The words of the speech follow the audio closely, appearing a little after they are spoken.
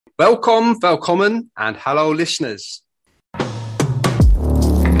Welcome, velkommen, and hello, listeners.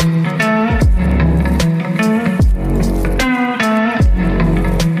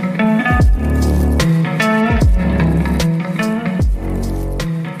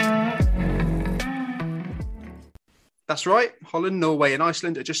 That's right. Holland, Norway, and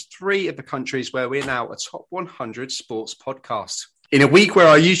Iceland are just three of the countries where we're now a top 100 sports podcast. In a week where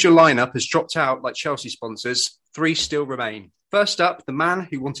our usual lineup has dropped out like Chelsea sponsors, three still remain. First up, the man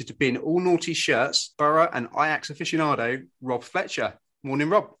who wanted to bin all naughty shirts, Borough and Ajax aficionado, Rob Fletcher. Morning,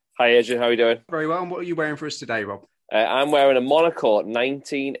 Rob. Hi, Adrian. How are you doing? Very well. And what are you wearing for us today, Rob? I'm wearing a Monaco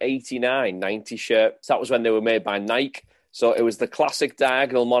 1989-90 shirt. So that was when they were made by Nike. So it was the classic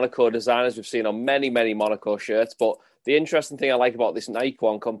diagonal Monaco designers we've seen on many, many Monaco shirts. But the interesting thing I like about this Nike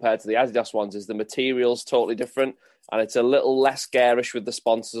one compared to the Adidas ones is the material's totally different. And it's a little less garish with the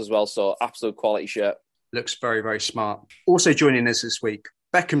sponsors as well. So absolute quality shirt. Looks very, very smart. Also joining us this week,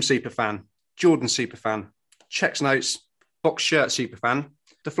 Beckham superfan, Jordan superfan, Checks Notes, Box Shirt superfan,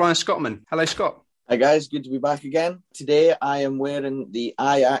 the Flying Scotsman. Hello, Scott. Hi guys, good to be back again. Today I am wearing the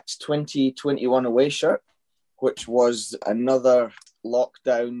Ajax 2021 away shirt, which was another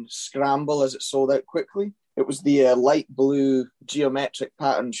lockdown scramble as it sold out quickly. It was the light blue geometric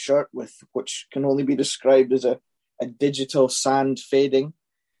pattern shirt which can only be described as a digital sand fading.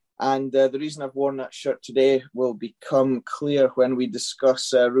 And the reason I've worn that shirt today will become clear when we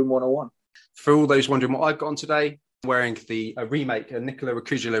discuss Room 101. For all those wondering what I've got on today, I'm wearing a Nicola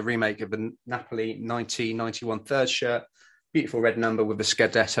Ricciulo remake of the Napoli 1991 third shirt. Beautiful red number with the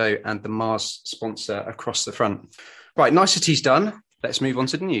Scudetto and the Mars sponsor across the front. Right, niceties done. Let's move on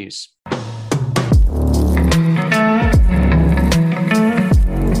to the news.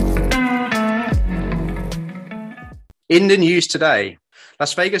 In the news today,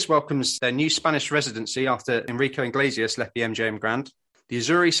 Las Vegas welcomes their new Spanish residency after Enrique Iglesias left the MGM Grand. The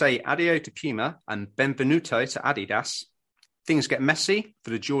Azzurri say adio to Puma and benvenuto to Adidas. Things get messy for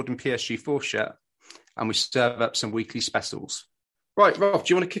the Jordan PSG 4 shirt. And we serve up some weekly specials. Right, Rob,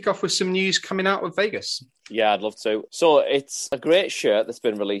 do you want to kick off with some news coming out of Vegas? Yeah, I'd love to. So it's a great shirt that's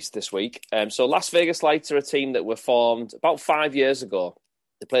been released this week. So Las Vegas Lights are a team that were formed about 5 years ago.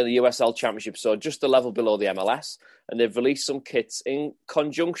 They play the USL Championship, so just a level below the MLS. And they've released some kits in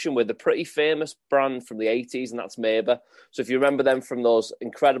conjunction with a pretty famous brand from the 80s, and that's Maber. So if you remember them from those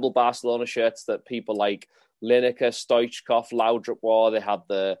incredible Barcelona shirts that people like Lineker, Stoichkov, Laudrup wore, they had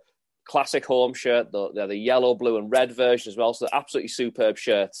the classic home shirt, they're the yellow, blue and red version as well. So they're absolutely superb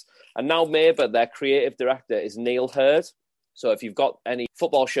shirts. And now Maber, their creative director is Neil Hurd. So if you've got any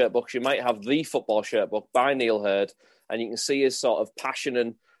football shirt books, you might have the football shirt book by Neil Hurd. And you can see his sort of passion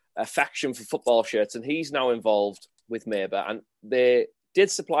and affection for football shirts. And he's now involved with Maber. And they did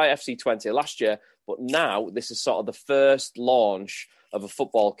supply FC20 last year, but now this is sort of the first launch of a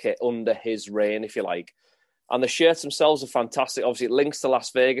football kit under his reign, if you like. And the shirts themselves are fantastic. Obviously, it links to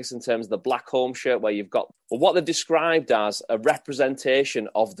Las Vegas in terms of the black home shirt, where you've got what they've described as a representation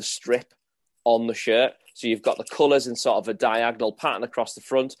of the strip on the shirt. So you've got the colours in sort of a diagonal pattern across the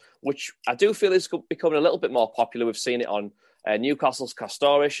front, which I do feel is becoming a little bit more popular. We've seen it on Newcastle's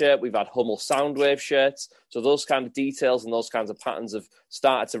Castore shirt. We've had Hummel Soundwave shirts. So those kind of details and those kinds of patterns have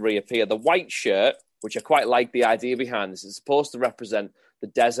started to reappear. The white shirt, which I quite like the idea behind this, is supposed to represent the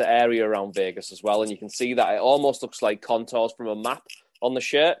desert area around Vegas as well. And you can see that it almost looks like contours from a map on the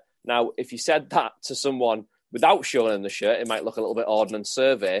shirt. Now, if you said that to someone without showing them the shirt, it might look a little bit Ordnance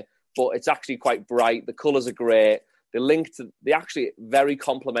Survey, but it's actually quite bright. The colours are great. They're actually very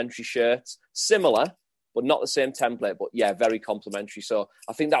complementary shirts, similar, but not the same template, but yeah, very complementary. So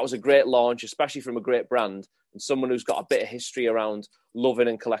I think that was a great launch, especially from a great brand and someone who's got a bit of history around loving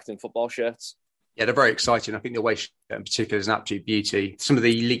and collecting football shirts. Yeah, they're very exciting. I think the away shirt in particular is an absolute beauty. Some of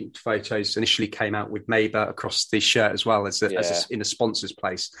the leaked photos initially came out with Maber across the shirt as well as in a sponsor's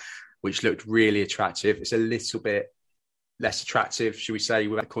place, which looked really attractive. It's a little bit less attractive, should we say,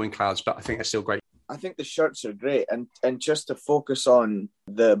 with coin clouds, but I think they're still great. I think the shirts are great. And just to focus on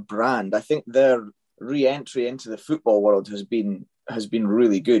the brand, I think their re-entry into the football world has been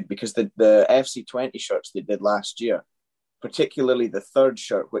really good, because the FC20 shirts they did last year, particularly the third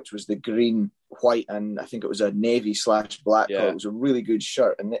shirt, which was the green, white, and I think it was a navy/black color. It was a really good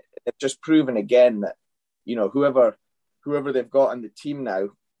shirt. And it's just proven again that, you know, whoever they've got on the team now,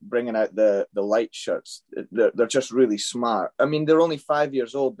 bringing out the light shirts, they're just really smart. I mean, they're only 5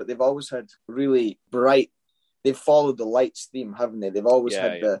 years old, but they've always had really bright, they've followed the lights theme, haven't they? They've always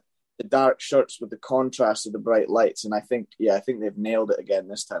had the dark shirts with the contrast of the bright lights. And I think they've nailed it again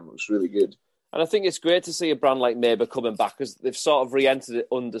this time. It was really good. And I think it's great to see a brand like Maber coming back, because they've sort of re-entered it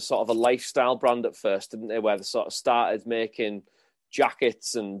under sort of a lifestyle brand at first, didn't they? Where they sort of started making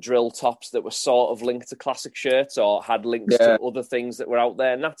jackets and drill tops that were sort of linked to classic shirts or had links to other things that were out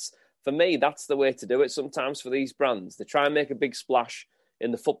there. And that's, for me, that's the way to do it sometimes for these brands. They try and make a big splash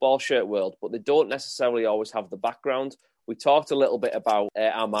in the football shirt world, but they don't necessarily always have the background. We talked a little bit about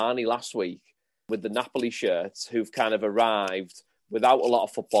Armani last week with the Napoli shirts, who've kind of arrived without a lot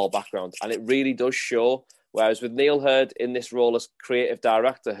of football background. And it really does show. Whereas with Neil Hurd in this role as creative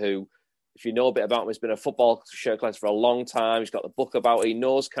director, who, if you know a bit about him, has been a football shirt collector for a long time. He's got the book about it. He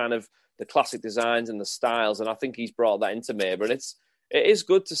knows kind of the classic designs and the styles. And I think he's brought that into Maber. And it is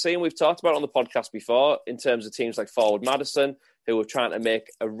good to see. And we've talked about it on the podcast before in terms of teams like Forward Madison, who are trying to make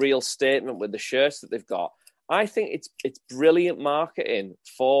a real statement with the shirts that they've got. I think it's brilliant marketing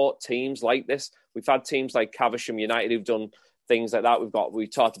for teams like this. We've had teams like Caversham United who've done things like that. We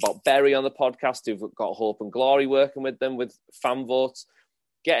talked about Bury on the podcast, who've got Hope and Glory working with them with fan votes.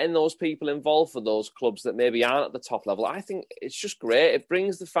 Getting those people involved for those clubs that maybe aren't at the top level, I think it's just great. It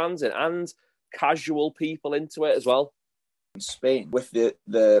brings the fans in and casual people into it as well. In Spain, with the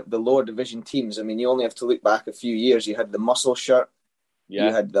lower division teams, I mean, you only have to look back a few years. You had the muscle shirt, you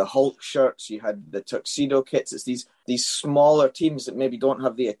had the Hulk shirts, you had the tuxedo kits. It's these smaller teams that maybe don't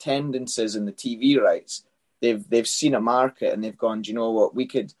have the attendances and the TV rights. They've seen a market and they've gone, do you know what, we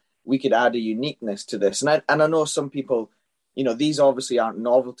could add a uniqueness to this. And I know some people, you know, these obviously aren't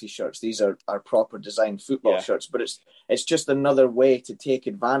novelty shirts. These are proper designed football shirts, but it's just another way to take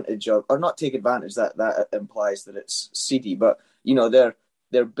advantage of, or not take advantage, that implies that it's seedy, but, you know,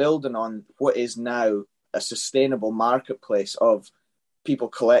 they're building on what is now a sustainable marketplace of people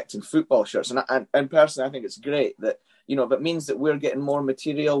collecting football shirts. And personally, I think it's great that, you know, if it means that we're getting more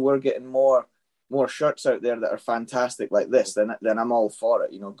material, we're getting more shirts out there that are fantastic like this, then I'm all for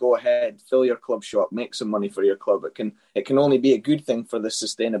it. You know, go ahead, fill your club shop, make some money for your club. It can only be a good thing for the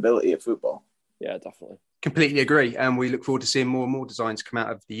sustainability of football. Yeah, definitely. Completely agree. And we look forward to seeing more and more designs come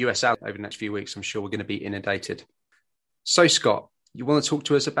out of the USL over the next few weeks. I'm sure we're going to be inundated. So, Scott, you want to talk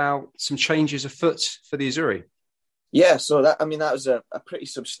to us about some changes afoot for the Azzurri? Yeah, so that was a pretty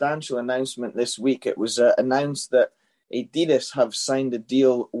substantial announcement this week. It was announced that Adidas have signed a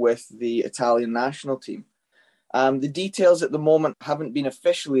deal with the Italian national team. The details at the moment haven't been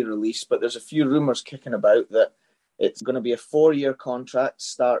officially released, but there's a few rumours kicking about that it's going to be a 4-year contract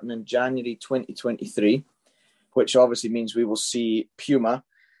starting in January 2023, which obviously means we will see Puma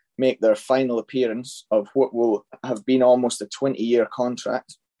make their final appearance of what will have been almost a 20-year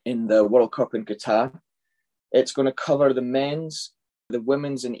contract in the World Cup in Qatar. It's going to cover the men's, the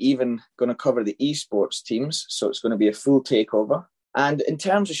women's, and even going to cover the esports teams. So it's going to be a full takeover. And in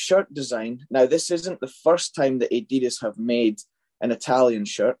terms of shirt design, now this isn't the first time that Adidas have made an Italian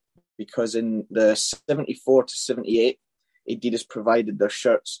shirt, because in the 74 to 78, Adidas provided their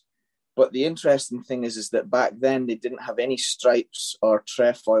shirts. But the interesting thing is that back then they didn't have any stripes or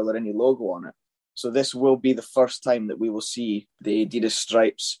trefoil or any logo on it. So this will be the first time that we will see the Adidas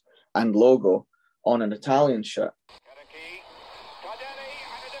stripes and logo on an Italian shirt.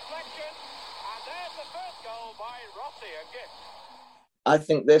 I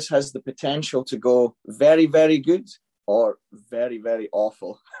think this has the potential to go very, very good or very, very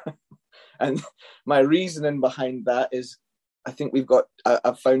awful. And my reasoning behind that is I think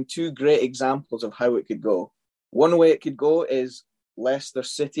I've found two great examples of how it could go. One way it could go is Leicester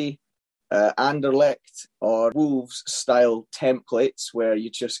City, Anderlecht or Wolves style templates where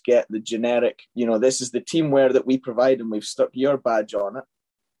you just get the generic, you know, this is the teamwear that we provide and we've stuck your badge on it.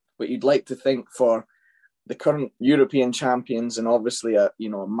 But you'd like to think for the current European champions and obviously a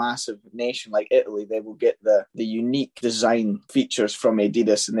massive nation like Italy, they will get the unique design features from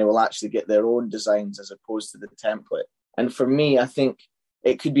Adidas and they will actually get their own designs as opposed to the template. And for me, I think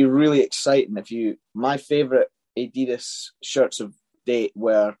it could be really exciting my favourite Adidas shirts of date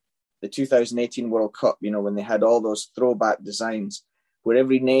were the 2018 World Cup, you know, when they had all those throwback designs where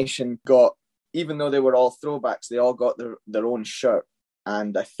every nation got, even though they were all throwbacks, they all got their own shirt.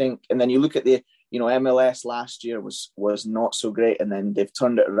 And I think, and then you look at the, you know, MLS last year was not so great, and then they've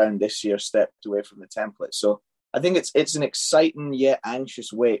turned it around this year, stepped away from the template. So I think it's an exciting yet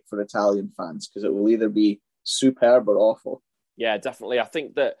anxious wait for Italian fans because it will either be superb or awful. Yeah, definitely. I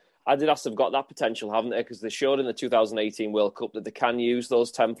think that Adidas have got that potential, haven't they? Because they showed in the 2018 World Cup that they can use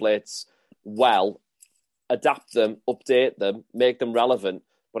those templates well, adapt them, update them, make them relevant.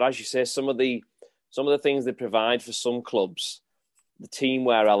 But as you say, some of the things they provide for some clubs, the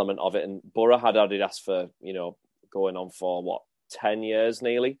teamwear element of it, and Borough had Adidas for, you know, going on for 10 years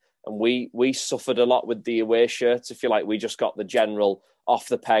nearly. And we suffered a lot with the away shirts, if you like. We just got the general off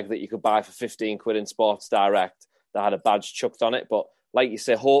the peg that you could buy for 15 quid in Sports Direct that had a badge chucked on it. But like you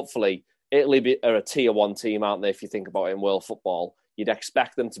say, hopefully Italy are a tier 1 team, aren't they? If you think about it in world football, you'd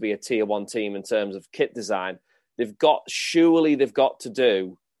expect them to be a tier 1 team in terms of kit design. Surely they've got to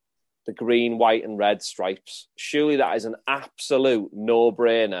do the green, white and red stripes. Surely that is an absolute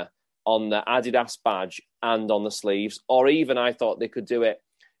no-brainer on the Adidas badge and on the sleeves. Or even I thought they could do it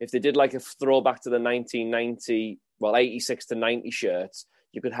if they did like a throwback to the 86 to 90 shirts.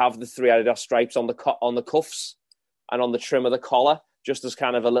 You could have the 3 Adidas stripes on the cuffs and on the trim of the collar, just as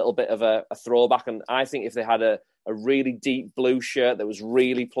kind of a little bit of a throwback. And I think if they had a really deep blue shirt that was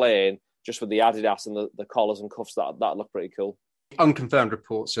really plain, just with the Adidas and the collars and cuffs, that'd look pretty cool. Unconfirmed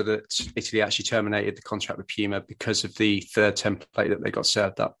reports are that Italy actually terminated the contract with Puma because of the third template that they got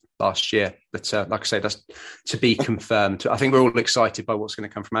served up last year. But like I say, that's to be confirmed. I think we're all excited by what's going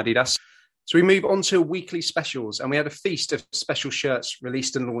to come from Adidas. So we move on to weekly specials, and we had a feast of special shirts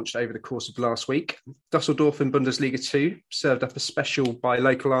released and launched over the course of last week. Dusseldorf in Bundesliga 2 served up a special by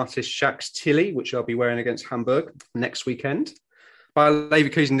local artist Jacques Tilly, which I'll be wearing against Hamburg next weekend. Bayer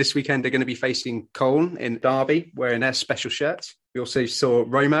Leverkusen this weekend are going to be facing Cologne in Derby, wearing their special shirts. We also saw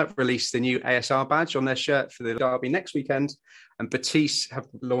Roma release the new ASR badge on their shirt for the Derby next weekend, and Betis have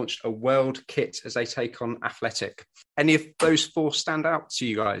launched a world kit as they take on Athletic. Any of those 4 stand out to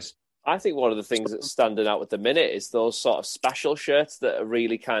you guys? I think one of the things that's standing out at the minute is those sort of special shirts that are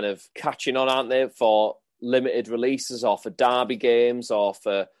really kind of catching on, aren't they, for limited releases or for derby games or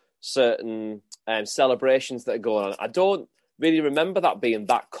for certain celebrations that are going on. I don't really remember that being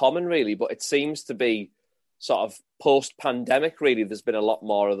that common, really, but it seems to be sort of post-pandemic, really. There's been a lot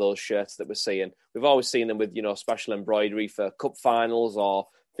more of those shirts that we're seeing. We've always seen them with, special embroidery for cup finals or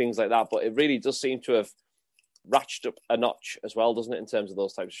things like that, but it really does seem to have ratcheted up a notch as well, doesn't it, in terms of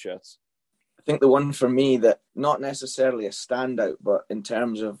those types of shirts? I think the one for me that not necessarily a standout, but in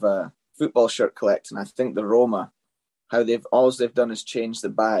terms of football shirt collecting, I think the Roma, how all they've done is change the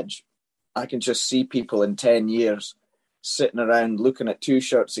badge. I can just see people in 10 years sitting around looking at 2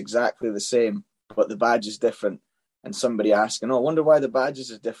 shirts exactly the same, but the badge is different, and somebody asking, I wonder why the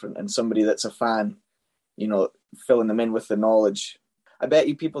badges is different, and somebody that's a fan, filling them in with the knowledge. I bet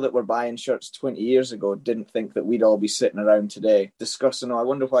you people that were buying shirts 20 years ago didn't think that we'd all be sitting around today discussing, I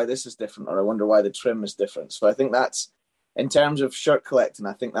wonder why this is different, or I wonder why the trim is different. So I think that's, in terms of shirt collecting,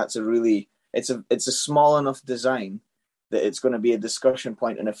 I think that's it's a small enough design that it's going to be a discussion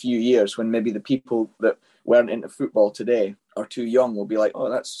point in a few years when maybe the people that weren't into football today or too young will be like,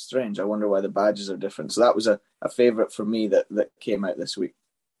 oh, that's strange. I wonder why the badges are different. So that was a favourite for me that came out this week.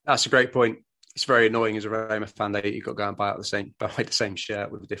 That's a great point. It's very annoying as a Roma fan that you've got to go and buy the same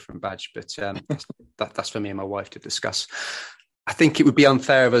shirt with a different badge. But that's for me and my wife to discuss. I think it would be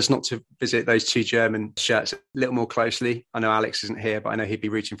unfair of us not to visit those 2 German shirts a little more closely. I know Alex isn't here, but I know he'd be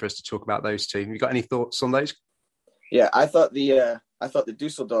rooting for us to talk about those 2. Have you got any thoughts on those? Yeah, I thought the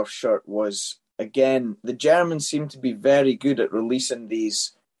Dusseldorf shirt was, again, the Germans seem to be very good at releasing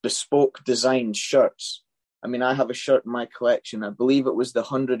these bespoke designed shirts. I mean, I have a shirt in my collection. I believe it was the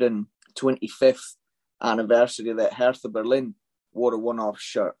 125th anniversary that Hertha Berlin wore a one-off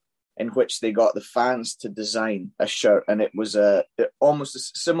shirt in which they got the fans to design a shirt, and it was almost a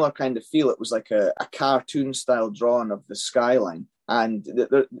similar kind of feel. It was like a cartoon-style drawing of the skyline. And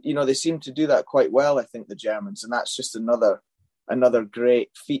they seem to do that quite well, I think, the Germans, and that's just another great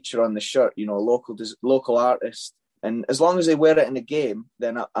feature on the shirt. Local artist, and as long as they wear it in a game,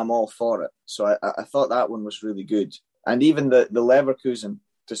 then I'm all for it. So I thought that one was really good, and even the Leverkusen,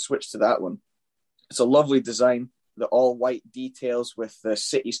 to switch to that one, it's a lovely design. The all white details with the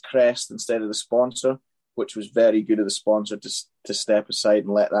city's crest instead of the sponsor, which was very good of the sponsor to step aside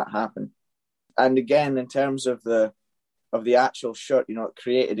and let that happen. And again, in terms of the actual shirt, it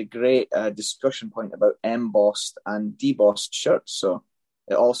created a great discussion point about embossed and debossed shirts. So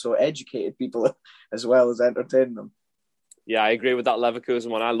it also educated people as well as entertained them. Yeah, I agree with that Leverkusen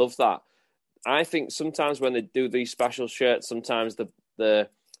one. I love that. I think sometimes when they do these special shirts, sometimes the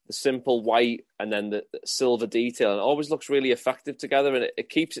simple white and then the silver detail, it always looks really effective together, and it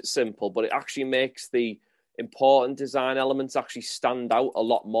keeps it simple, but it actually makes the important design elements actually stand out a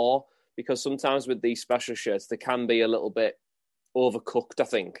lot more. Because sometimes with these special shirts, they can be a little bit overcooked, I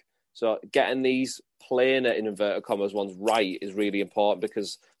think. So getting these plainer, in inverted commas, ones right is really important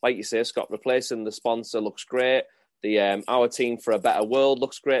because, like you say, Scott, replacing the sponsor looks great. The Our Team for a Better World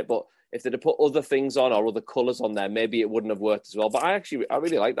looks great. But if they'd have put other things on or other colours on there, maybe it wouldn't have worked as well. But I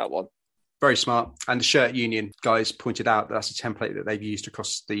really like that one. Very smart. And the shirt union guys pointed out that's a template that they've used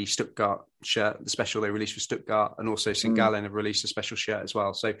across the Stuttgart shirt, the special they released for Stuttgart, and also St. Gallen have released a special shirt as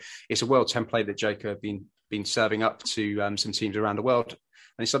well. So it's a world template that Joker have been serving up to some teams around the world,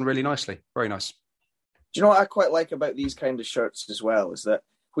 and it's done really nicely. Very nice. Do you know what I quite like about these kind of shirts as well is that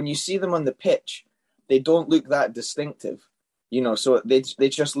when you see them on the pitch, they don't look that distinctive. so they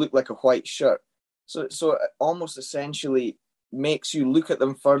just look like a white shirt. So it almost essentially makes you look at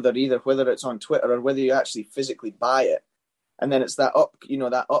them further, either whether it's on Twitter or whether you actually physically buy it. And then it's that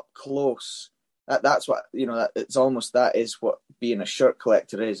up close. That's what, it's almost, that is what being a shirt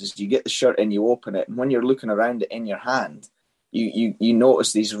collector is you get the shirt and you open it. And when you're looking around it in your hand, you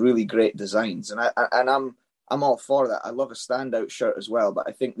notice these really great designs. And I'm all for that. I love a standout shirt as well. But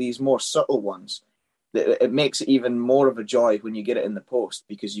I think these more subtle ones, it makes it even more of a joy when you get it in the post,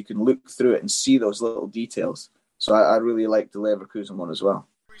 because you can look through it and see those little details. So I really like the Leverkusen one as well.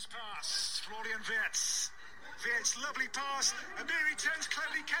 It's lovely pass, and there he turns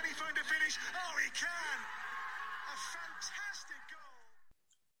cleverly. Can he find a finish? Oh, he can! A fantastic goal.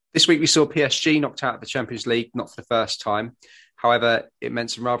 This week we saw PSG knocked out of the Champions League, not for the first time. However, it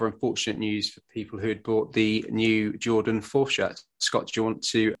meant some rather unfortunate news for people who had bought the new Jordan 4 shirt. Scott, do you want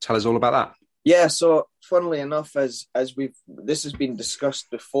to tell us all about that? Yeah, so funnily enough, as this has been discussed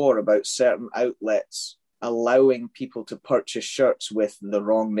before about certain outlets allowing people to purchase shirts with the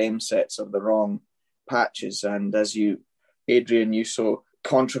wrong name sets or the wrong patches, and as Adrian, you so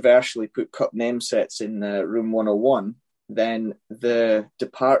controversially put cup name sets in room 101, then the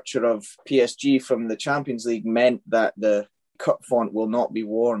departure of PSG from the Champions League meant that the cup font will not be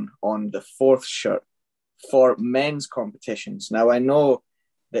worn on the 4th shirt for men's competitions. Now, I know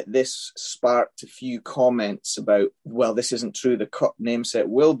that this sparked a few comments about, well, this isn't true, the cup name set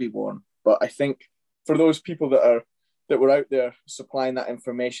will be worn, but I think for those people that were out there supplying that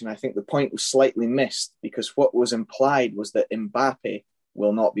information, I think the point was slightly missed, because what was implied was that Mbappe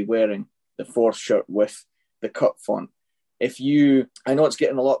will not be wearing the 4th shirt with the cup font. I know it's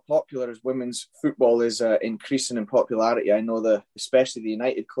getting a lot popular as women's football is increasing in popularity. I know especially the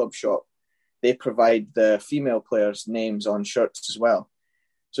United Club Shop, they provide the female players' names on shirts as well.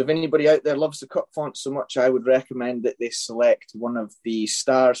 So if anybody out there loves the cup font so much, I would recommend that they select one of the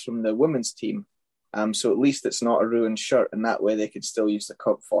stars from the women's team. So at least it's not a ruined shirt, and that way they could still use the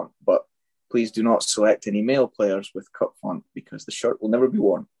cup font. But please do not select any male players with cup font, because the shirt will never be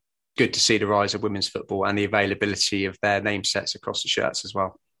worn. Good to see the rise of women's football and the availability of their name sets across the shirts as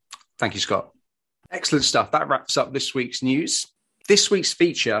well. Thank you, Scott. Excellent stuff. That wraps up this week's news. This week's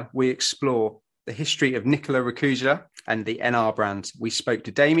feature, we explore the history of Nikola Rakusa and the Ennerre brand. We spoke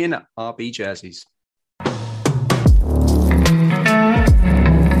to Damien at RB Jerseys.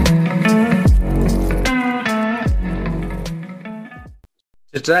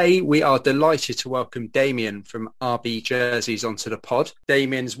 Today, we are delighted to welcome Damien from RB Jerseys onto the pod.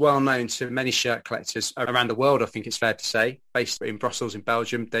 Damien's well known to many shirt collectors around the world, I think it's fair to say. Based in Brussels in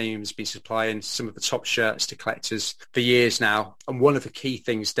Belgium, Damien's been supplying some of the top shirts to collectors for years now. And one of the key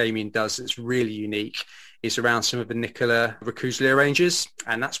things Damien does that's really unique is around some of the Nikola Rakusa ranges.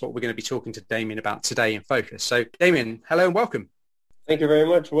 And that's what we're going to be talking to Damien about today in Focus. So Damien, hello and welcome. Thank you very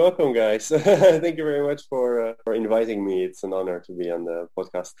much. Welcome, guys. Thank you very much for inviting me. It's an honor to be on the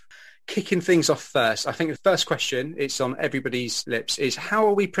podcast. Kicking things off first, I think the first question, it's on everybody's lips, is how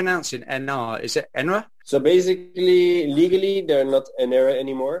are we pronouncing Ennerre? Is it Ennerre? So basically, legally, they're not Ennerre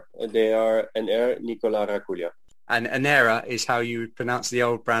anymore. They are Ennerre Nikola Rakusa. And Ennerre is how you would pronounce the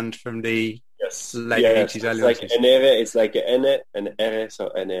old brand from the late 80s, early 90s. Like Ennerre, it's like Enne and R,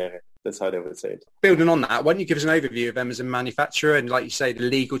 so Ennerre. That's how they would say it. Building on that, why don't you give us an overview of them as a manufacturer and, like you say, the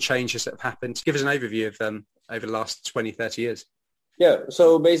legal changes that have happened? Give us an overview of them over the last 20, 30 years. Yeah,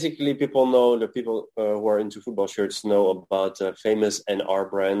 so basically people who are into football shirts know about the famous Ennerre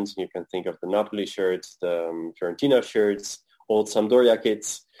brand. You can think of the Napoli shirts, the Fiorentina shirts, old Sampdoria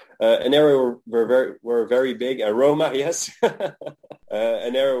kits. Ennerre were very big. Roma, yes.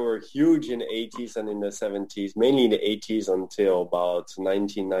 Ennerre were huge in the 80s and in the 70s, mainly in the 80s until about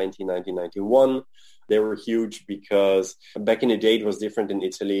 1990, 1991. They were huge because back in the day it was different in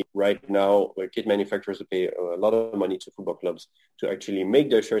Italy. Right now, kit manufacturers would pay a lot of money to football clubs to actually make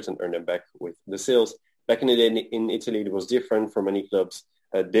their shirts and earn them back with the sales. Back in the day in Italy, it was different for many clubs.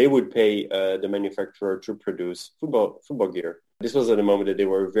 They would pay the manufacturer to produce football gear. This was at the moment that they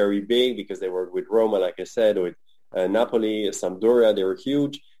were very big because they worked with Roma, like I said, with Napoli, Sampdoria. They were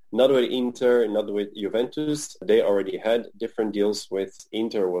huge. Not with Inter, not with Juventus. They already had different deals with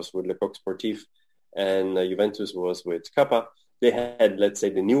Inter was with Le Coq Sportif and Juventus was with Kappa. They had, let's say,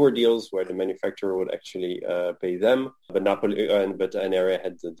 the newer deals where the manufacturer would actually pay them, but Ennerre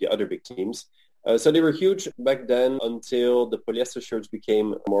had the other big teams. So they were huge back then until the polyester shirts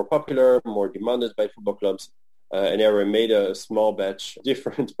became more popular, more demanded by football clubs. Ennerre made a small batch of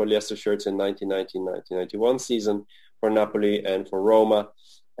different polyester shirts in 1990-1991 season for Napoli and for Roma,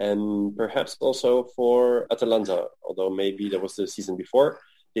 and perhaps also for Atalanta, although maybe that was the season before.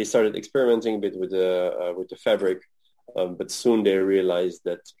 They started experimenting a bit with the fabric But soon they realized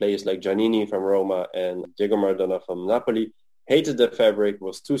that players like Giannini from Roma and Diego Maradona from Napoli hated the fabric,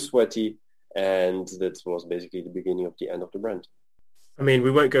 was too sweaty, and that was basically the beginning of the end of the brand. I mean,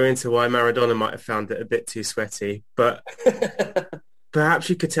 we won't go into why Maradona might have found it a bit too sweaty, but perhaps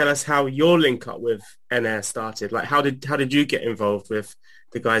you could tell us how your link up with Ennerre started. Like, how did you get involved with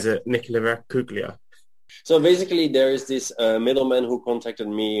the guys at Nicola Vercuglia? So basically, there is this middleman who contacted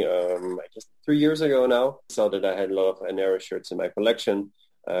me, I guess 3 years ago now. Saw that I had a lot of Ennerre shirts in my collection.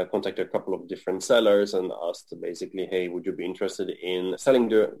 Contacted a couple of different sellers and asked basically, hey, would you be interested in selling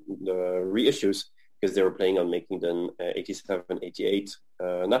the reissues? Because they were planning on making the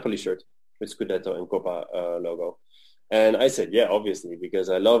 87-88 Napoli shirt with Scudetto and Coppa logo. And I said, yeah, obviously, because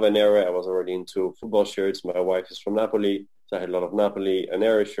I love Ennerre. I was already into football shirts. My wife is from Napoli, so I had a lot of Napoli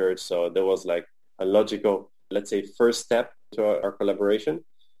Ennerre shirts. So there was like a logical, let's say, first step to our collaboration.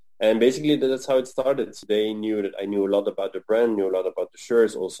 And basically, that's how it started. They knew that I knew a lot about the brand, knew a lot about the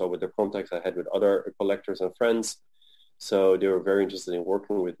shirts, also with the contacts I had with other collectors and friends. So they were very interested in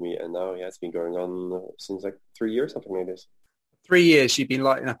working with me. And now, yeah, it's been going on since like 3 years, something like this. 3 years you've been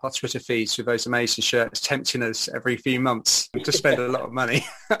lighting up our Twitter feeds with those amazing shirts, tempting us every few months to spend a lot of money.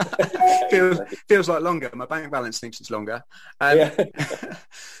 feels like longer. My bank balance thinks it's longer.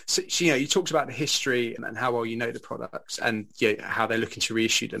 So, you talked about the history and how well you know the products and how they're looking to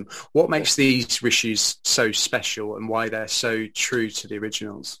reissue them. What makes these reissues so special and why they're so true to the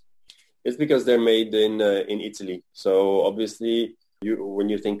originals? It's because they're made in Italy. So obviously, when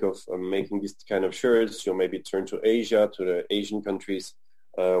you think of making this kind of shirts, you'll maybe turn to Asia, to the Asian countries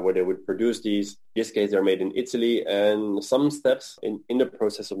where they would produce these. In this case, they're made in Italy, and some steps in the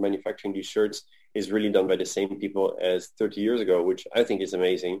process of manufacturing these shirts is really done by the same people as 30 years ago, which I think is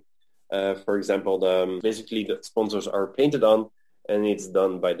amazing. For example, basically the sponsors are painted on, and it's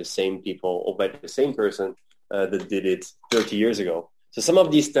done by the same people or by the same person that did it 30 years ago. So some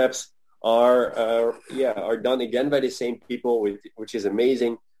of these steps are done again by the same people, which is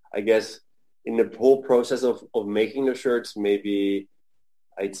amazing. I guess in the whole process of making the shirts, maybe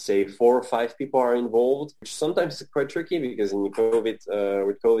I'd say 4 or 5 people are involved, which sometimes is quite tricky because in COVID,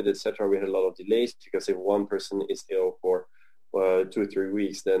 with COVID, etc., we had a lot of delays because if one person is ill for 2 or 3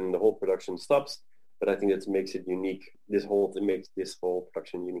 weeks, then the whole production stops. But I think that makes it unique. It makes this whole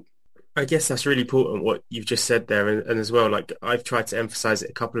production unique. I guess that's really important what you've just said there, and as well, like I've tried to emphasize it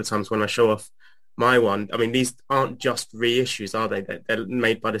a couple of times when I show off my one. I mean, these aren't just reissues, are they? They're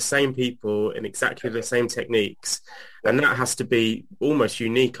made by the same people in exactly the same techniques, and that has to be almost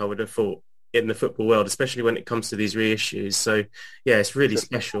unique, I would have thought, in the football world, especially when it comes to these reissues. So yeah, it's really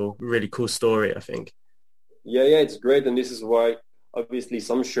special, really cool story, I think. Yeah, it's great, and this is why obviously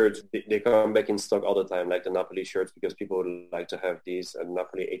some shirts, they come back in stock all the time, like the Napoli shirts, because people would like to have these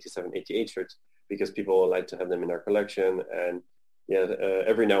Napoli 87-88 shirts because people like to have them in our collection. And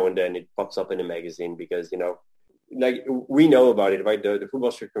every now and then it pops up in a magazine because, like we know about it, right? The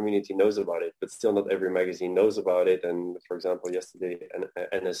football shirt community knows about it, but still not every magazine knows about it. And for example, yesterday,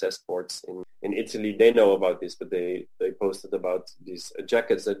 NSS Sports in Italy, they know about this, but they posted about these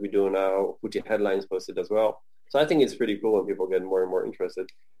jackets that we do now. Footy Headlines posted as well. So I think it's pretty cool when people get more and more interested.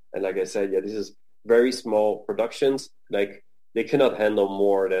 And like I said, this is very small productions. Like they cannot handle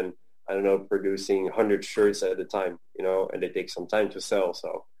more than, producing 100 shirts at a time, and they take some time to sell.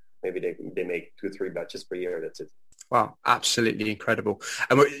 So maybe they make 2-3 batches per year. That's it. Wow, absolutely incredible.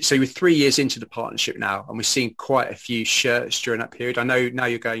 And so we're 3 years into the partnership now, and we've seen quite a few shirts during that period. I know now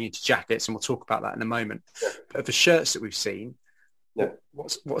you're going into jackets, and we'll talk about that in a moment. But of the shirts that we've seen,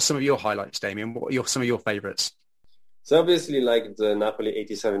 what are some of your highlights, Damien? What are some of your favourites? So obviously, like the Napoli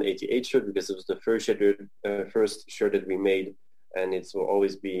 87-88 shirt, because it was the first shirt that we made, and it will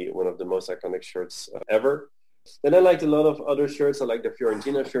always be one of the most iconic shirts ever. Then I liked a lot of other shirts. I like the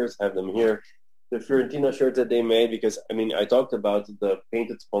Fiorentina shirts. I have them here. The Fiorentina shirts that they made, because I talked about the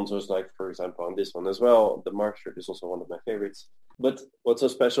painted sponsors, like for example on this one as well. The Mark shirt is also one of my favorites. But what's so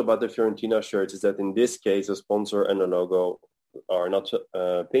special about the Fiorentina shirts is that in this case, the sponsor and the logo are not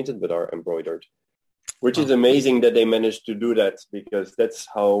painted, but are embroidered. Which is amazing that they managed to do that, because that's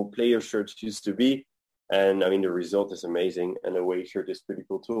how player shirts used to be. And the result is amazing. And the away shirt is pretty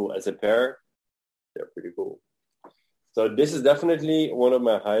cool too. As a pair, they're pretty cool. So this is definitely one of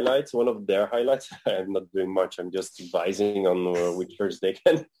my highlights, one of their highlights. I'm not doing much. I'm just advising on which shirts they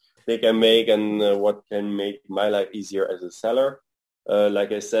can make and what can make my life easier as a seller.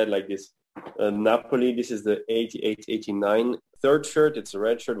 Like I said, like this Napoli, this is the 88-89 third shirt. It's a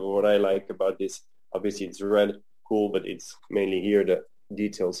red shirt. But what I like about this, obviously it's red, cool, but it's mainly here, the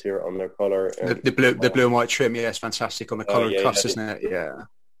details here on the collar. And the blue and white trim, it's fantastic on the collar and cuffs, isn't it? Yeah.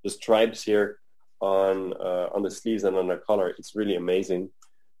 The stripes here on the sleeves and on the collar. It's really amazing.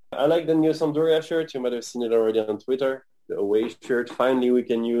 I like the new Sampdoria shirt. You might have seen it already on Twitter. The away shirt. Finally, we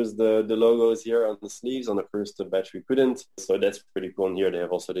can use the logos here on the sleeves. On the first batch, we couldn't. So that's pretty cool. And here they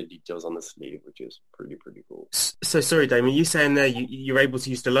have also the details on the sleeve, which is pretty cool. So sorry, Damien, you saying there you're able to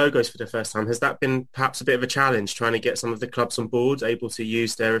use the logos for the first time. Has that been perhaps a bit of a challenge, trying to get some of the clubs on board, able to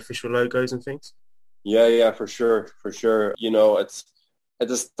use their official logos and things? Yeah, for sure. It's at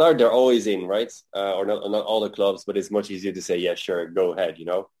the start they're always in, right? Or not all the clubs, but it's much easier to say, yeah, sure, go ahead,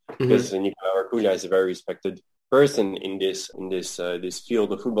 because Nicola Arculia is a very respected person in this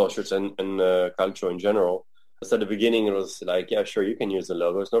field of football shirts and calcio in general. So at the beginning it was like, yeah, sure, you can use the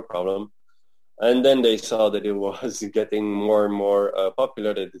logos, no problem. And then they saw that it was getting more and more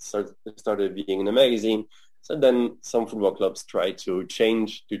popular, that it started being in a magazine. So then some football clubs tried to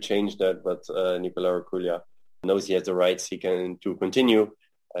change that, but Nicola Arculia knows he has the rights to continue.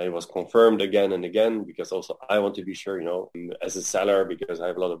 It was confirmed again and again, because also I want to be sure, as a seller, because I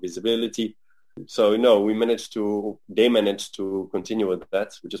have a lot of visibility. So, they managed to continue with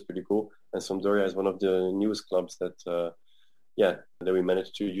that, which is pretty cool. And Sampdoria is one of the newest clubs that we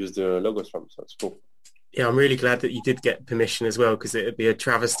managed to use the logos from. So it's cool. Yeah, I'm really glad that you did get permission as well, because it would be a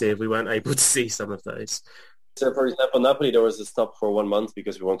travesty if we weren't able to see some of those. So, for example, Napoli, there was a stop for 1 month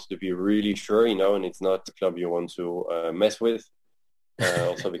because we wanted to be really sure, and it's not the club you want to mess with.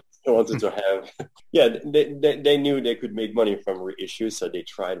 Also because they wanted to have, they knew they could make money from reissues, so they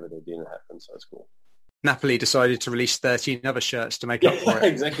tried, but it didn't happen, so it's cool. Napoli decided to release 13 other shirts to make up for it.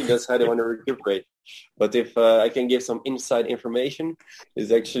 Exactly, that's how they want to recuperate. But if I can give some inside information,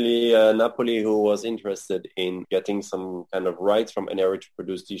 it's actually Napoli who was interested in getting some kind of rights from Ennerre to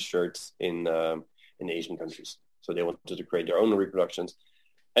produce these shirts in Asian countries. So they wanted to create their own reproductions.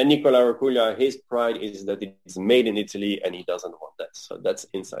 And Nicola Arculia, his pride is that it's made in Italy, and he doesn't want that. So that's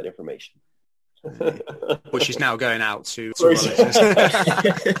inside information. Which is now going out to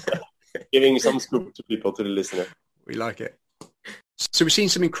giving some scoop to people, to the listener. We like it. So we've seen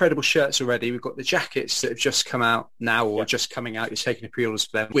some incredible shirts already. We've got the jackets that have just come out now, or just coming out. You're taking the pre-orders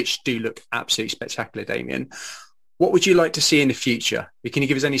for them, which do look absolutely spectacular, Damien. What would you like to see in the future? Can you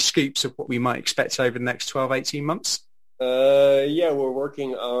give us any scoops of what we might expect over the next 12, 18 months? We're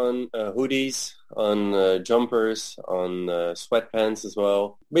working on hoodies, on jumpers, on sweatpants as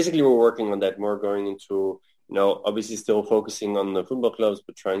well. Basically, we're working on that, more going into, obviously still focusing on the football clubs,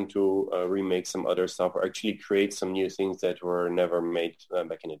 but trying to remake some other stuff, or actually create some new things that were never made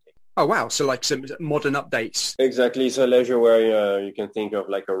back in the day. Oh, wow. So like some modern updates. Exactly. So leisure wear, you can think of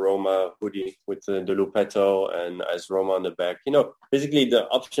like a Roma hoodie with the Lupetto and as Roma on the back. Basically the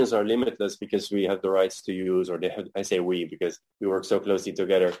options are limitless because we have the rights to use, or I say we, because we work so closely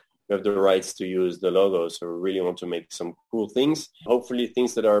together. We have the rights to use the logos. So we really want to make some cool things. Hopefully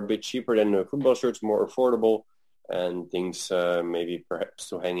things that are a bit cheaper than the football shirts, more affordable, and things maybe perhaps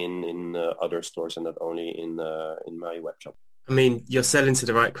to hang in other stores and not only in my web shop. I mean, you're selling to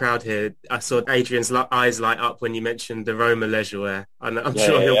the right crowd here. I saw Adrian's eyes light up when you mentioned the Roma leisure wear. I'm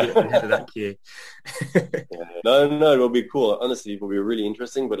sure he'll be at the head of that queue. No, it will be cool. Honestly, it will be really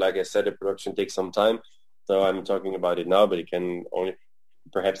interesting. But like I said, the production takes some time. So I'm talking about it now, but it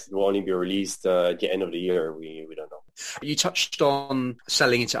will only be released at the end of the year. We don't know. You touched on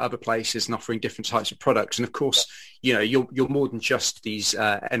selling into other places and offering different types of products. And of course, you're more than just these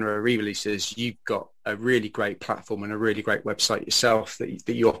Ennerre re-releases. You've got a really great platform and a really great website yourself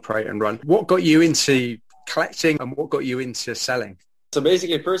that you operate and run. What got you into collecting and what got you into selling? So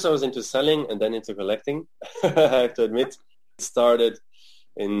basically, first I was into selling and then into collecting. I have to admit, it started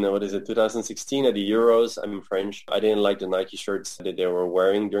in 2016 at the Euros. I'm French. I didn't like the Nike shirts that they were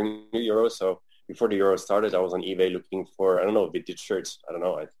wearing during the Euros. So before the Euros started, I was on eBay looking for, vintage shirts. I don't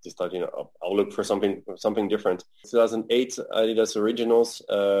know. I just thought, I'll look for something different. 2008, Adidas Originals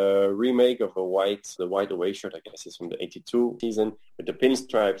remake of the white away shirt. I guess it's from the 82 season with the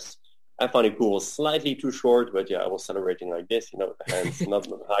pinstripes. I found it cool. Slightly too short, but I was celebrating like this, the hands not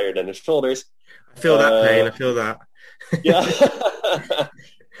higher than the shoulders. I feel that pain. I feel that. Yeah.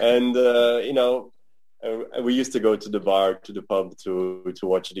 And, we used to go to the bar, to the pub to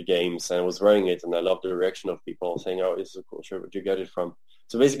watch the games, and I was wearing it, and I loved the reaction of people saying, oh, this is a cool shirt, where'd you get it from?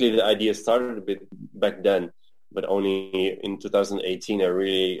 So basically the idea started a bit back then, but only in 2018 I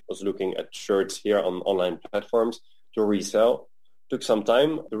really was looking at shirts here on online platforms to resell. Took some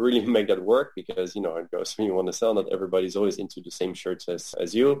time to really make that work because, it goes when you want to sell, not everybody's always into the same shirts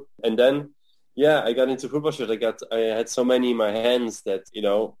as you. And then, I got into football shirts. I had so many in my hands that,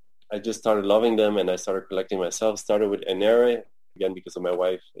 I just started loving them and I started collecting myself. Started with Ennerre, again, because of my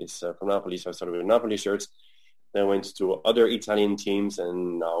wife is from Napoli, so I started with Napoli shirts. Then I went to other Italian teams,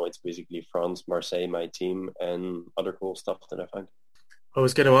 and now it's basically France, Marseille, my team, and other cool stuff that I find. I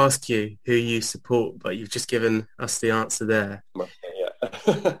was going to ask you who you support, but you've just given us the answer there. Marseille,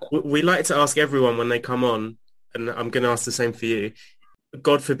 yeah. We like to ask everyone when they come on, and I'm going to ask the same for you.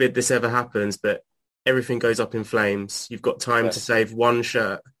 God forbid this ever happens, but everything goes up in flames. You've got time to save one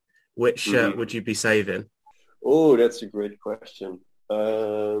shirt. Which shirt would you be saving? Oh, that's a great question. I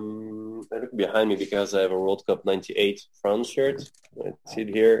look behind me because I have a World Cup 98 France shirt. I see it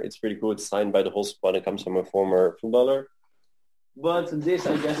here. It's pretty cool. It's signed by the whole squad. It comes from a former footballer. But this,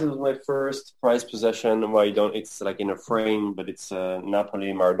 I guess, it was my first prized possession where it's like in a frame, but it's a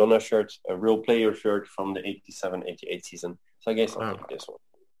Napoli Maradona shirt, a real player shirt from the 87-88 season. So I guess I'll take this one.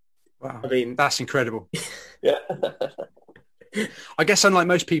 Wow. I mean, that's incredible. Yeah. I guess unlike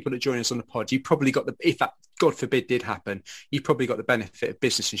most people that join us on the pod, you probably got if that, God forbid, did happen, you probably got the benefit of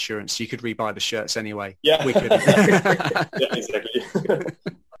business insurance. So you could rebuy the shirts anyway. Yeah. We could. Yeah, exactly.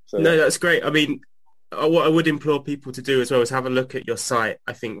 So, no, that's great. I mean, what I would implore people to do as well is have a look at your site.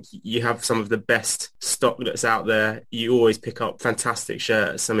 I think you have some of the best stock that's out there. You always pick up fantastic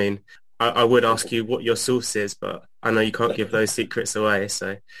shirts. I mean, I would ask you what your source is, but I know you can't give those secrets away.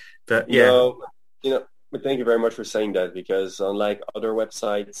 So, but yeah. No, but thank you very much for saying that, because unlike other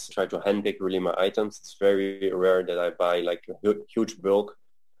websites, try to handpick really my items. It's very rare that I buy like a huge bulk.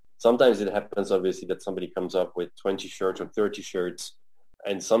 Sometimes it happens, obviously, that somebody comes up with 20 shirts or 30 shirts.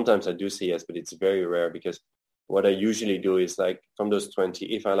 And sometimes I do say yes, but it's very rare, because what I usually do is like from those 20,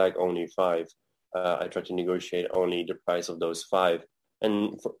 if I like only 5, I try to negotiate only the price of those 5.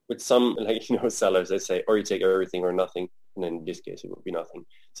 And with some sellers, they say, or you take everything or nothing. And in this case, it would be nothing.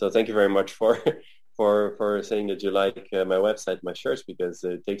 So thank you very much for saying that you like my website, my shirts, because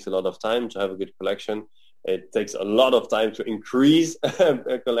it takes a lot of time to have a good collection. It takes a lot of time to increase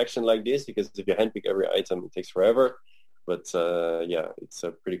a collection like this, because if you handpick every item, it takes forever. But it's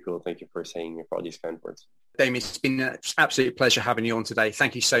pretty cool. Thank you for saying all these kind words. Damien, it's been an absolute pleasure having you on today.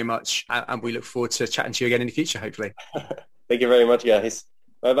 Thank you so much. And we look forward to chatting to you again in the future, hopefully. Thank you very much, guys.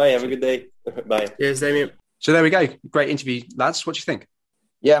 Bye-bye. Have a good day. Bye. Cheers, Damien. So there we go. Great interview, lads. What do you think?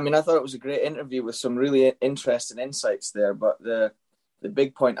 Yeah, I mean, I thought it was a great interview with some really interesting insights there. But the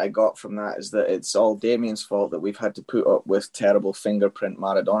big point I got from that is that it's all Damien's fault that we've had to put up with terrible fingerprint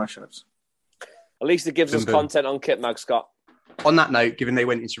Maradona shirts. At least it gives us content on Kitmag, Scott. On that note, given they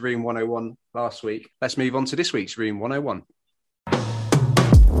went into Room 101 last week, let's move on to this week's Room 101.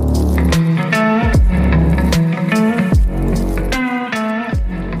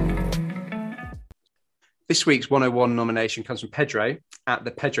 This week's 101 nomination comes from Pedro at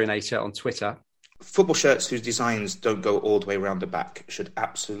the Pedronator on Twitter. Football shirts whose designs don't go all the way around the back should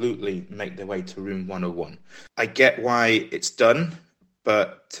absolutely make their way to Room 101. I get why it's done,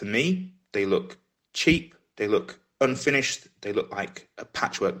 but to me, they look cheap, they look unfinished, they look like a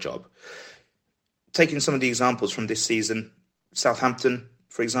patchwork job. Taking some of the examples from this season, Southampton,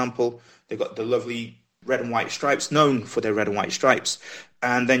 for example, they've got the lovely red and white stripes, known for their red and white stripes.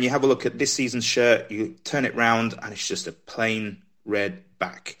 And then you have a look at this season's shirt, you turn it round, and it's just a plain red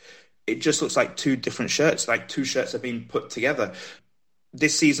back. It just looks like two different shirts, like two shirts have been put together.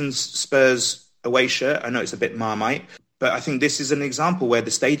 This season's Spurs away shirt, I know it's a bit Marmite, but I think this is an example where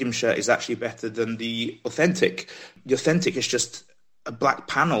the stadium shirt is actually better than the authentic. The authentic is just a black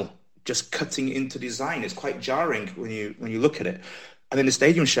panel just cutting into design. It's quite jarring when you look at it. And then the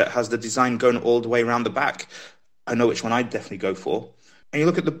stadium shirt has the design going all the way around the back. I know which one I'd definitely go for. And you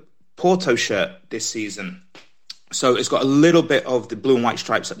look at the Porto shirt this season. So it's got a little bit of the blue and white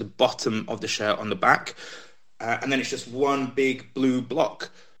stripes at the bottom of the shirt on the back. And then it's just one big blue block.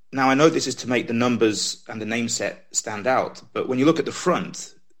 Now, I know this is to make the numbers and the name set stand out. But when you look at the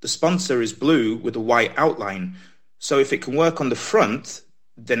front, the sponsor is blue with a white outline. So if it can work on the front,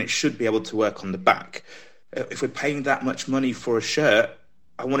 then it should be able to work on the back. If we're paying that much money for a shirt,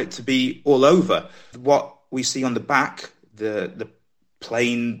 I want it to be all over. What we see on the back, the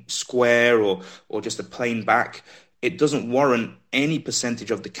plain square or just a plain back, it doesn't warrant any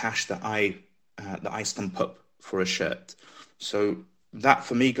percentage of the cash that I stump up for a shirt. So that,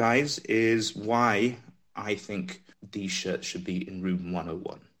 for me, guys, is why I think these shirts should be in Room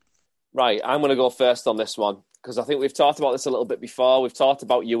 101. Right, I'm going to go first on this one, because I think we've talked about this a little bit before. We've talked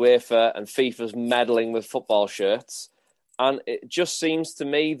about UEFA and FIFA's meddling with football shirts. And it just seems to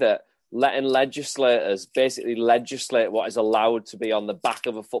me that letting legislators basically legislate what is allowed to be on the back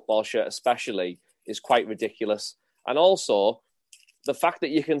of a football shirt especially is quite ridiculous. And also, the fact that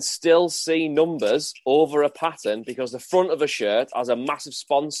you can still see numbers over a pattern because the front of a shirt has a massive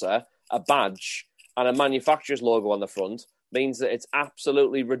sponsor, a badge, and a manufacturer's logo on the front means that it's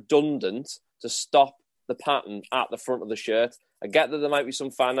absolutely redundant to stop the pattern at the front of the shirt. I get that there might be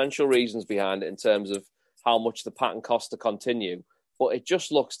some financial reasons behind it in terms of how much the pattern costs to continue, but it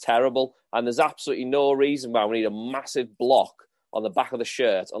just looks terrible. And there's absolutely no reason why we need a massive block on the back of the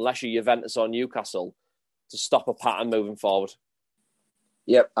shirt, unless you're Juventus or Newcastle, to stop a pattern moving forward.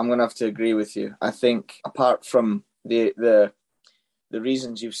 Yep, I'm going to have to agree with you. I think apart from the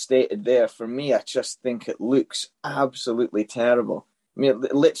reasons you've stated there, for me, I just think it looks absolutely terrible. I mean,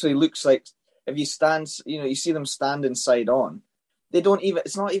 it literally looks like if you stand, you see them standing side on.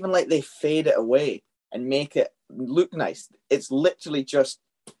 It's not even like they fade it away and make it look nice. It's literally just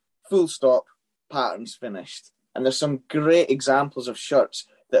full stop, patterns finished. And there's some great examples of shirts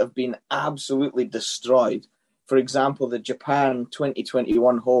that have been absolutely destroyed. For example, the Japan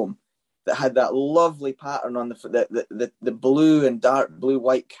 2021 home that had that lovely pattern on the blue and dark blue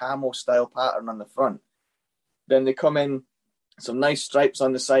white camo style pattern on the front. Then they come in, some nice stripes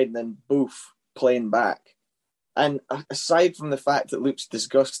on the side, and then boof, plain back. And aside from the fact that it looks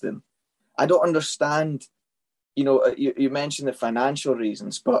disgusting, I don't understand, you mentioned the financial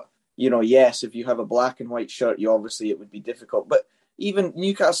reasons, but, yes, if you have a black and white shirt, it would be difficult. But even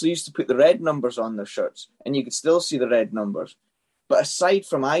Newcastle used to put the red numbers on their shirts, and you could still see the red numbers. But aside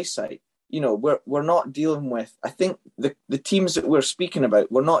from eyesight, we're not dealing with, I think the teams that we're speaking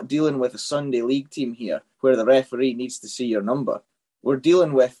about, we're not dealing with a Sunday league team here where the referee needs to see your number. We're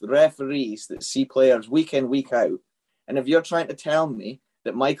dealing with referees that see players week in, week out. And if you're trying to tell me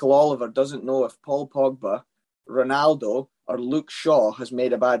that Michael Oliver doesn't know if Paul Pogba, Ronaldo, or Luke Shaw has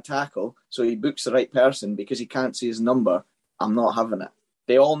made a bad tackle, so he books the right person because he can't see his number, I'm not having it.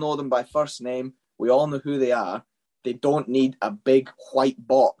 They all know them by first name. We all know who they are. They don't need a big white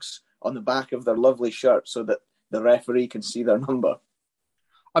box on the back of their lovely shirt so that the referee can see their number.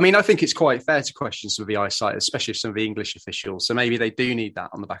 I mean, I think it's quite fair to question some of the eyesight, especially some of the English officials. So maybe they do need that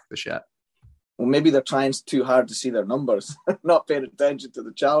on the back of the shirt. Well, maybe they're trying too hard to see their numbers, not paying attention to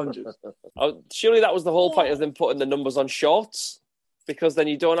the challenges. Surely that was the whole point of them putting the numbers on shorts, because then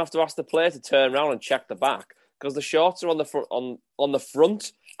you don't have to ask the player to turn around and check the back, because the shorts are on the front, on the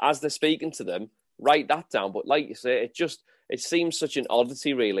front as they're speaking to them. Write that down. But like you say, it seems such an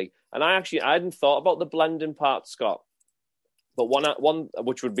oddity, really. And I hadn't thought about the blending part, Scott. But one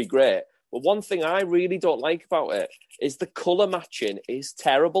which would be great. But one thing I really don't like about it is the colour matching is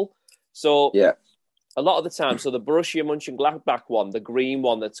terrible. So yeah, a lot of the time, so the Borussia Mönchengladbach one, the green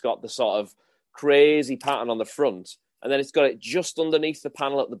one that's got the sort of crazy pattern on the front, and then it's got it just underneath the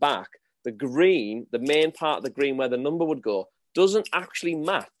panel at the back. The green, the main part of the green where the number would go, doesn't actually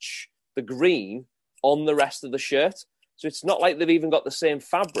match the green on the rest of the shirt. So it's not like they've even got the same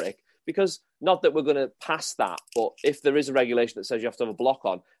fabric, because not that we're going to pass that, but if there is a regulation that says you have to have a block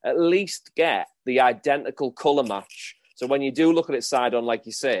on, at least get the identical colour match. So when you do look at it side on, like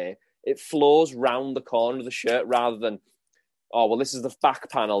you say, it flows round the corner of the shirt rather than, oh, well, this is the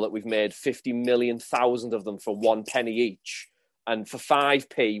back panel that we've made 50 million thousand of them for 1 penny each. And for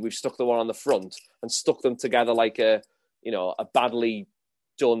 5p, we've stuck the one on the front and stuck them together like a badly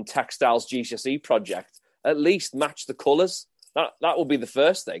done textiles GCSE project. At least match the colours. That will be the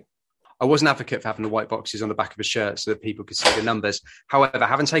first thing. I was an advocate for having the white boxes on the back of a shirt so that people could see the numbers. However,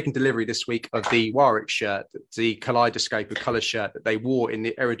 having taken delivery this week of the Warwick shirt, the kaleidoscope of colour shirt that they wore in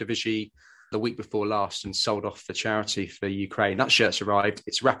the Eredivisie the week before last and sold off for charity for Ukraine, that shirt's arrived.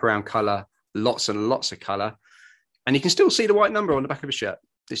 It's wraparound colour, lots and lots of colour. And you can still see the white number on the back of a shirt.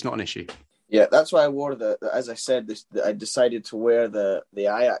 It's not an issue. Yeah, that's why I wore as I said, I decided to wear the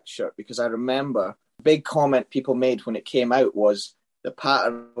Ajax shirt, because I remember a big comment people made when it came out was the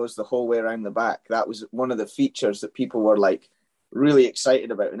pattern was the whole way around the back. That was one of the features that people were like really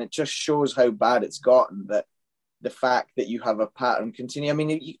excited about. And it just shows how bad it's gotten, that the fact that you have a pattern continue. I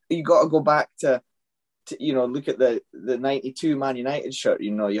mean, you got to go back to look at the 92 Man United shirt.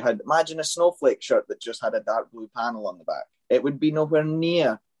 Imagine a snowflake shirt that just had a dark blue panel on the back. It would be nowhere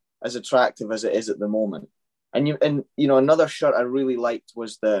near as attractive as it is at the moment. And another shirt I really liked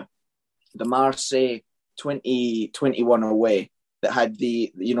was the Marseille 2021 away that had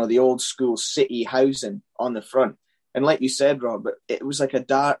the old school city housing on the front. And like you said, Rob, it was like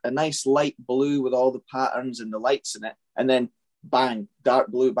a nice light blue with all the patterns and the lights in it, and then bang,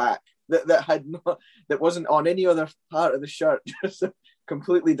 dark blue back. That wasn't on any other part of the shirt, just a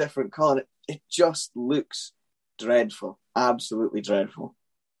completely different colour. It just looks dreadful, absolutely dreadful.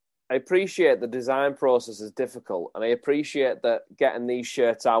 I appreciate the design process is difficult, and I appreciate that getting these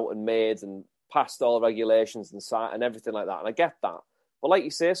shirts out and made and past all regulations and everything like that, and I get that. But like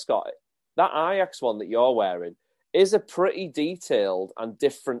you say, Scott, that Ajax one that you're wearing is a pretty detailed and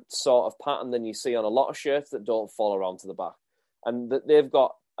different sort of pattern than you see on a lot of shirts that don't fall around to the back. And that they've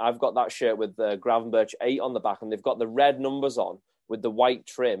got I've got that shirt with the Gravenberch 8 on the back, and they've got the red numbers on with the white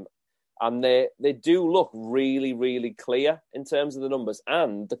trim. And they do look really, really clear in terms of the numbers.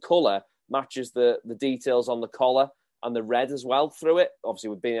 And the colour matches the details on the collar and the red as well through it,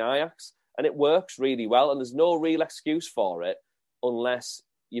 obviously with being Ajax. And it works really well. And there's no real excuse for it unless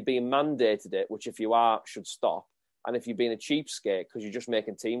you're being mandated it, which if you are, should stop. And if you're being a cheapskate because you're just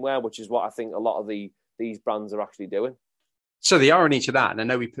making team wear, which is what I think a lot of these brands are actually doing. So the irony to that, and I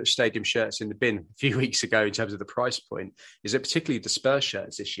know we put stadium shirts in the bin a few weeks ago in terms of the price point, is that particularly the Spurs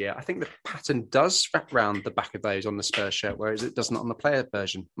shirts this year, I think the pattern does wrap around the back of those on the Spurs shirt, whereas it doesn't on the player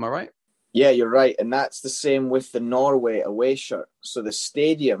version. Am I right? Yeah, you're right. And that's the same with the Norway away shirt. So the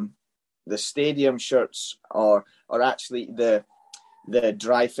stadium shirts are actually the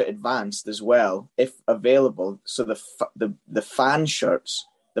dry fit advanced as well, if available. So the fan shirts,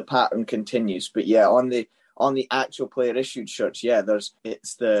 the pattern continues. But yeah, on the actual player issued shirts, yeah,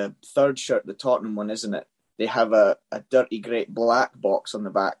 it's the third shirt, the Tottenham one, isn't it? They have a dirty great black box on the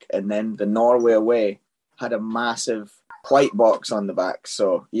back, and then the Norway away had a massive white box on the back.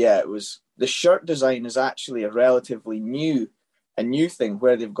 So yeah, the shirt design is actually a relatively new thing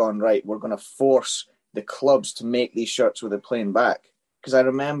where they've gone, right, we're going to force the clubs to make these shirts with a plain back. Because I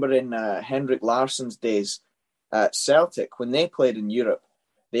remember in Henrik Larsson's days at Celtic, when they played in Europe,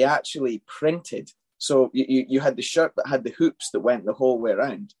 they actually printed. So you had the shirt that had the hoops that went the whole way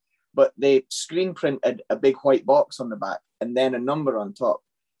around, but they screen printed a big white box on the back and then a number on top.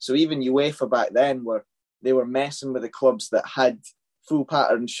 So even UEFA back then they were messing with the clubs that had full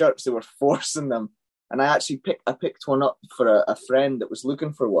pattern shirts. They were forcing them. And I actually picked one up for a friend that was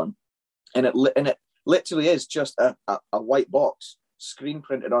looking for one. And it literally is just a white box screen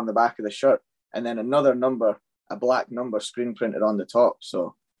printed on the back of the shirt. And then another number, a black number screen printed on the top.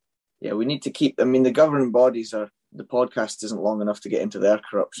 So yeah, we need to keep, the governing bodies the podcast isn't long enough to get into their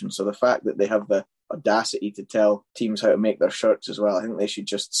corruption. So the fact that they have the audacity to tell teams how to make their shirts as well, I think they should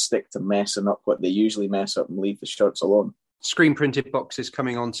just stick to messing up what they usually mess up and leave the shirts alone. Screen printed boxes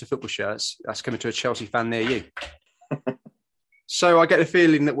coming on to football shirts. That's coming to a Chelsea fan near you. So I get the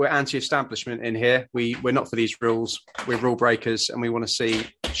feeling that we're anti-establishment in here. We're not for these rules. We're rule breakers, and we want to see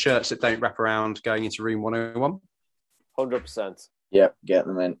shirts that don't wrap around going into room 101. 100%. Yep, get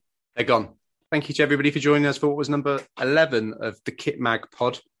them in. They're gone. Thank you to everybody for joining us for what was number 11 of the Kit Mag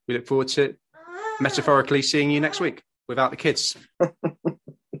pod. We look forward to metaphorically seeing you next week without the kids.